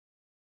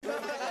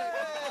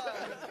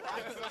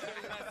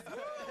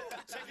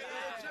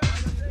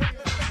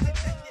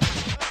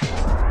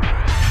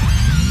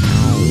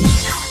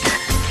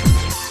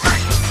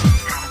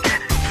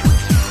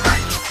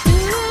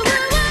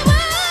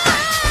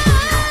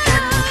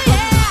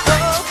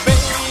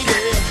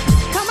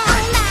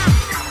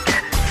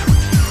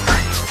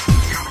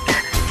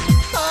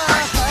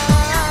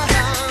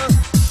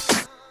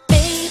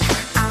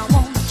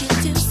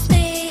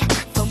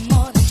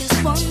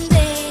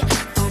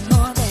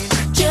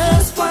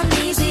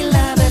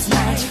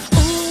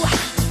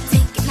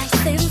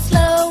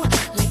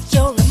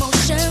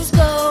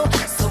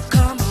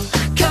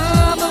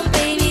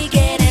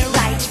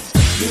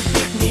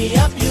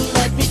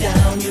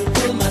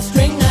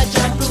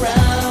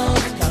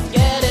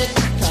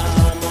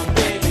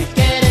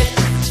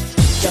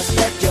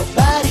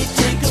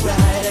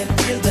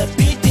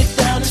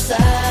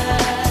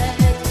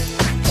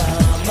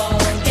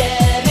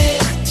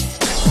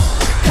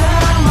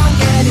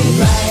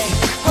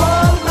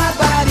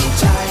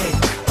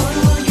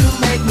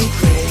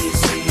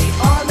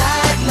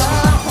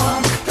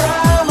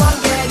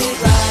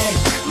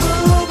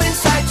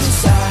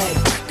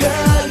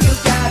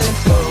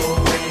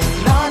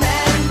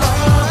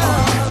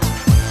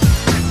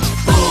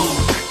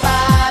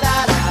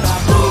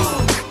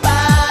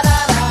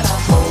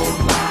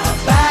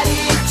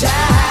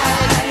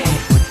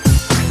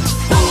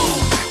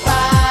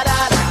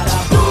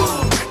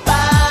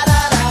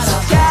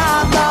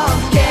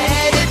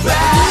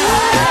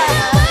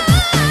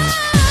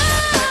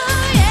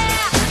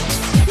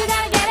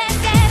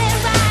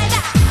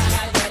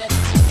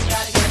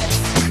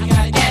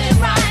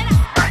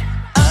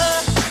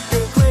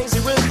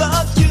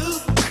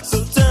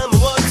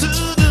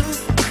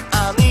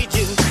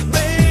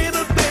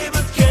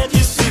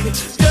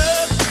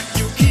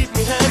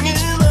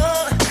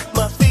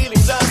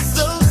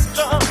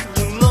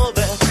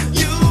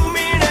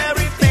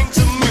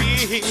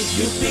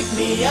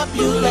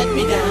You let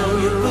me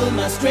down, you pull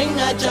my string,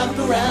 I jump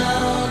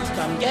around.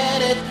 Come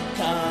get it,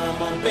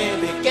 come on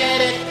baby,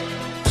 get it.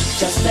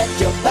 Just let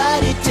your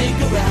body take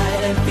a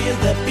ride and feel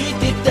the beat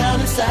deep down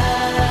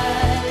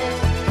inside.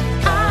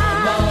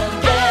 Come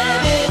on,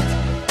 get it.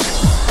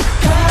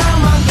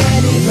 Come on,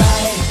 get it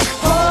right.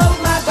 Hold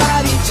my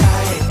body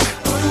tight.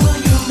 Ooh,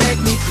 you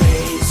make me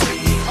crazy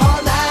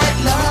all night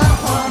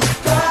long.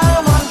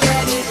 Come on,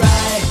 get it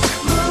right.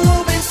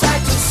 Moving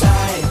side to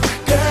side.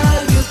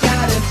 Girl, you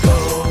got it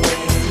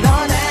going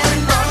on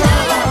and on.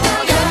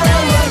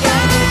 Come on,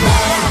 get it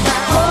right.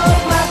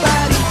 Hold my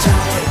body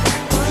tight.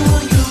 Ooh,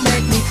 you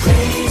make me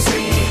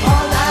crazy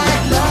all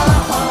night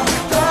long.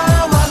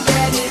 Come on,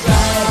 get it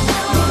right.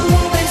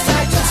 Moving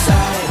side to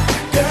side.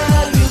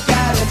 Girl, you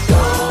got it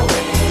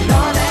going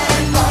on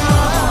and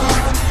on.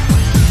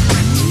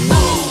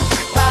 Boom,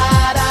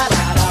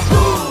 ba-da-da-da,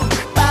 boom,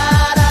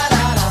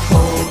 ba-da-da-da.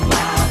 Hold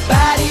my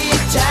body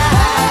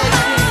tight.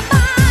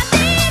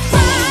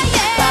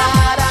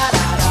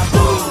 Ba-da-da-da,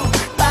 boom,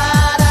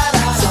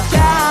 ba-da-da-da. So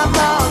come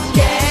on,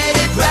 get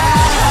it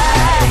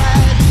right.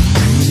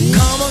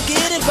 Come on,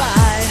 get it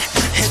right.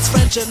 It's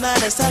French and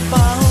that is that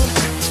phone.